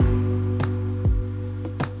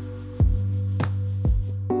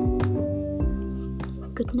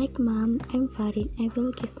Good night, Mom. I'm Farid. I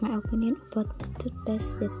will give my opinion about the two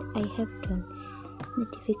tests that I have done. The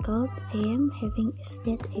difficult I am having is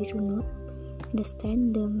that I do not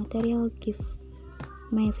understand the material. Give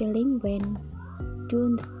my feeling when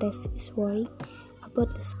doing the test is worrying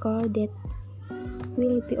about the score that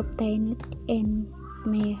will be obtained and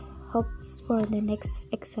my hopes for the next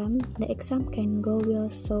exam. The exam can go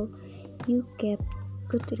well, so you get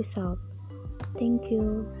good result. Thank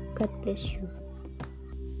you. God bless you.